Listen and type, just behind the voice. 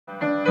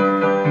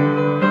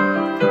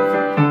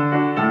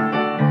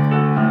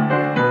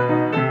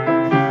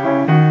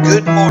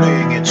Good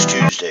morning. It's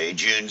Tuesday,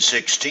 June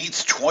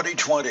 16th,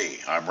 2020.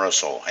 I'm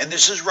Russell, and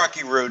this is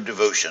Rocky Road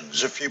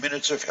Devotions, a few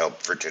minutes of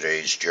help for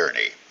today's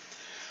journey.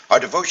 Our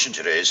devotion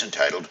today is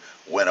entitled,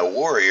 When a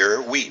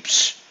Warrior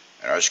Weeps,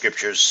 and our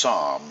scripture is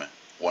Psalm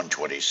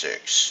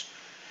 126.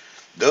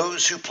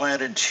 Those who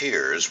plant in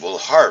tears will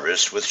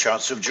harvest with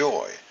shouts of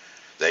joy.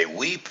 They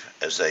weep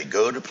as they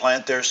go to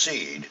plant their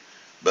seed,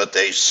 but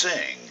they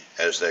sing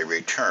as they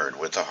return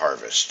with the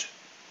harvest.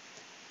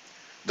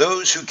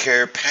 Those who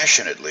care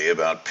passionately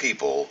about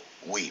people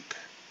weep.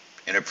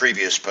 In a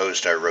previous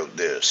post I wrote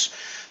this.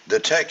 The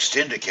text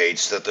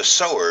indicates that the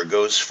sower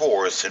goes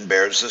forth and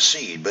bears the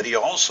seed, but he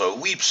also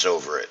weeps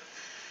over it.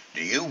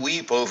 Do you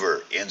weep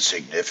over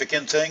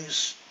insignificant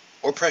things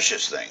or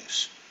precious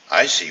things?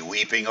 I see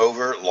weeping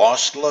over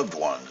lost loved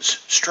ones,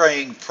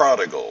 straying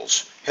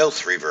prodigals,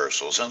 health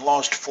reversals, and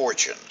lost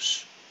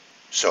fortunes.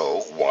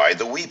 So why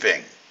the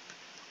weeping?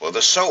 Well,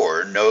 the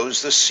sower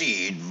knows the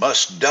seed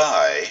must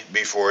die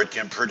before it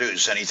can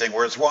produce anything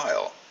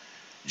worthwhile.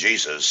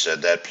 Jesus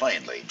said that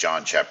plainly,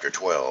 John chapter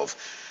 12.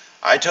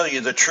 I tell you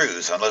the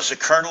truth, unless a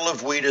kernel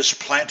of wheat is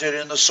planted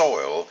in the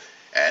soil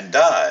and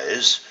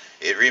dies,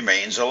 it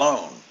remains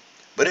alone.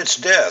 But its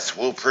death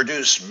will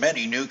produce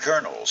many new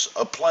kernels,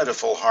 a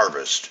plentiful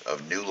harvest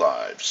of new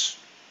lives.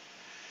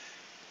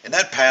 In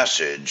that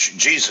passage,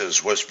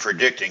 Jesus was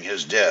predicting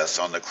his death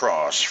on the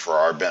cross for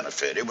our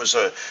benefit. It was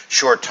a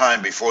short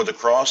time before the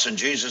cross, and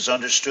Jesus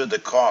understood the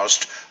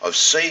cost of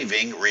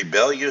saving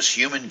rebellious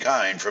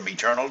humankind from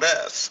eternal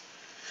death.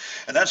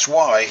 And that's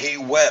why he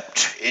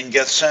wept in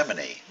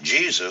Gethsemane.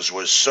 Jesus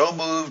was so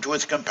moved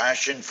with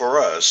compassion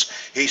for us,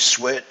 he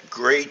sweat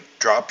great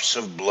drops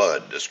of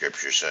blood, the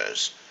scripture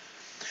says.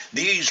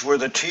 These were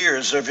the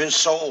tears of his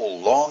soul,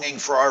 longing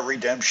for our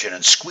redemption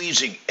and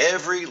squeezing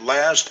every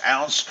last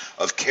ounce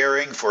of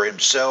caring for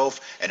himself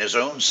and his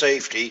own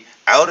safety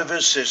out of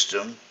his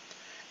system,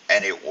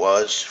 and it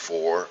was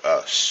for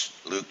us.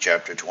 Luke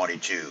chapter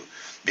 22.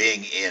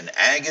 Being in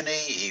agony,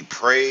 he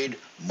prayed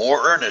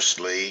more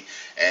earnestly,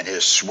 and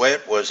his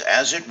sweat was,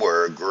 as it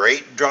were,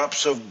 great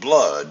drops of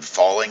blood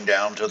falling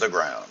down to the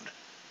ground.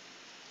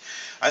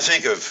 I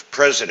think of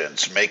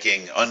presidents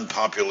making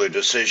unpopular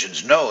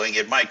decisions knowing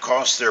it might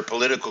cost their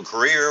political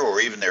career or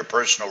even their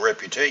personal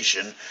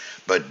reputation,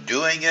 but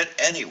doing it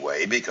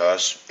anyway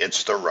because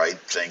it's the right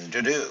thing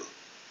to do.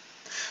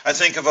 I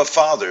think of a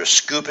father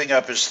scooping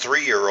up his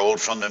 3-year-old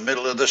from the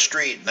middle of the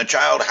street, and the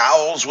child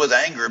howls with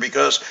anger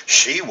because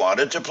she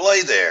wanted to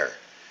play there.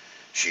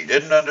 She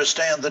didn't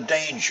understand the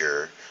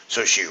danger,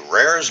 so she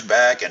rears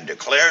back and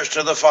declares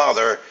to the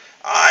father,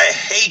 "I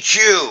hate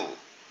you."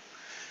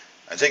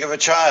 I think of a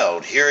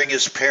child hearing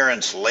his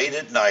parents late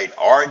at night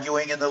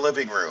arguing in the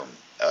living room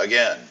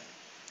again,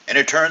 and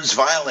it turns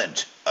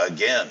violent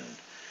again.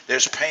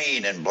 There's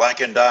pain and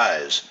blackened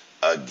eyes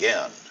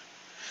again.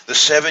 The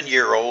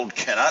 7-year-old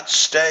cannot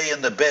stay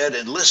in the bed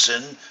and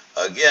listen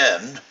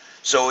again,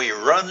 so he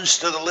runs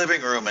to the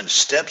living room and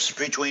steps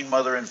between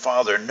mother and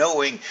father,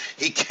 knowing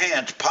he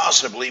can't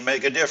possibly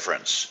make a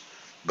difference,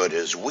 but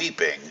his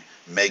weeping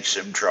makes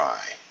him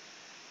try.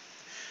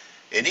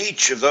 In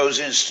each of those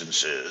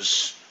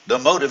instances, the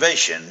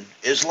motivation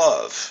is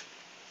love.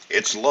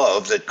 It's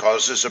love that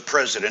causes a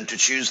president to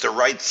choose the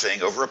right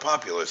thing over a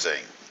popular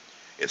thing.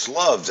 It's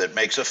love that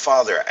makes a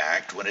father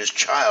act when his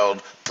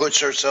child puts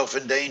herself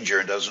in danger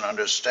and doesn't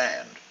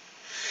understand.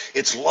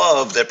 It's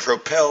love that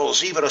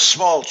propels even a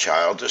small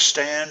child to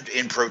stand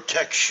in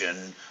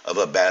protection of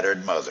a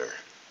battered mother.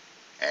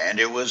 And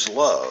it was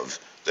love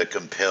that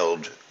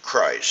compelled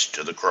Christ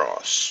to the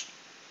cross.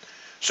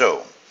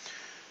 So,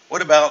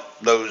 what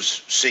about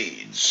those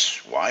seeds?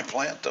 Why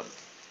plant them?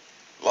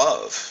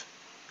 Love.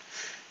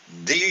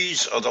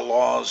 These are the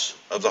laws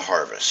of the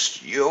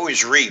harvest. You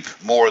always reap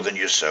more than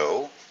you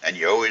sow, and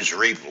you always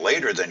reap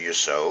later than you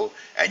sow,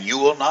 and you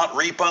will not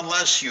reap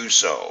unless you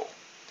sow.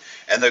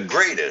 And the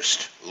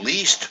greatest,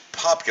 least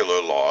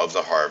popular law of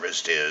the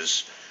harvest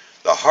is,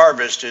 the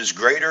harvest is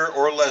greater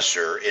or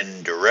lesser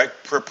in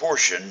direct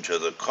proportion to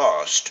the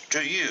cost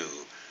to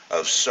you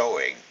of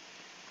sowing.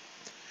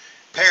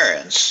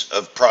 Parents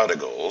of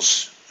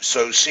prodigals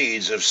sow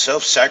seeds of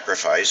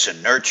self-sacrifice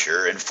and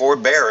nurture and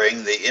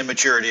forbearing the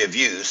immaturity of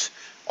youth,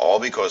 all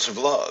because of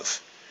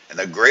love. And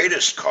the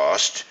greatest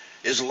cost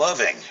is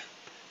loving,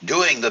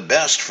 doing the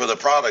best for the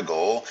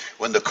prodigal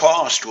when the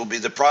cost will be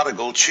the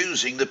prodigal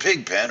choosing the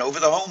pig pen over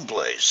the home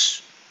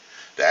place.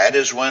 That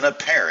is when a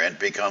parent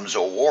becomes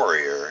a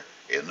warrior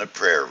in the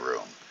prayer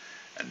room.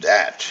 And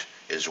that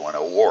is when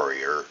a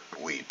warrior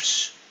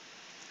weeps.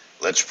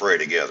 Let's pray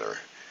together.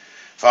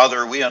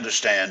 Father, we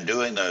understand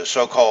doing the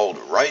so-called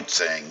right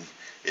thing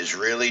is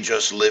really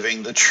just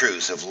living the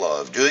truth of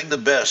love, doing the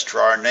best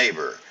for our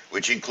neighbor,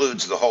 which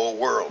includes the whole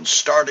world,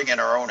 starting in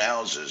our own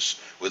houses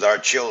with our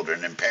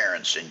children and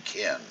parents and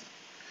kin.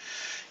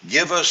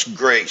 Give us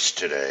grace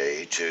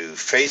today to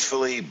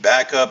faithfully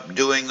back up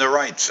doing the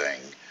right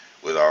thing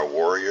with our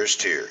warrior's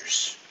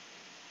tears.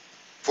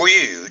 For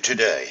you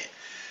today,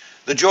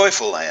 the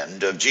joyful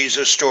end of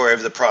Jesus' story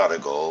of the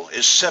prodigal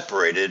is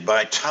separated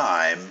by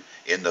time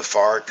in the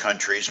far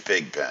country's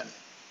pig pen.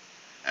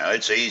 Now,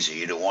 it's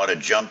easy to want to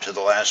jump to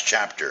the last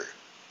chapter.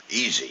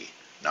 Easy,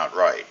 not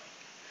right.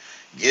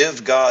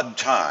 Give God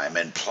time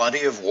and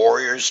plenty of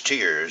warriors'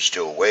 tears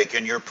to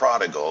awaken your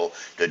prodigal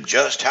to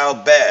just how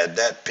bad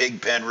that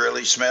pig pen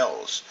really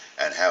smells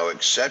and how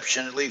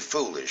exceptionally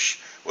foolish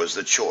was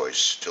the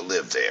choice to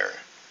live there.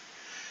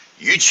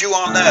 You chew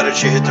on that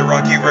as you hit the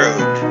rocky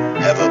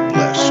road. Have a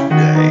blessed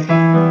day.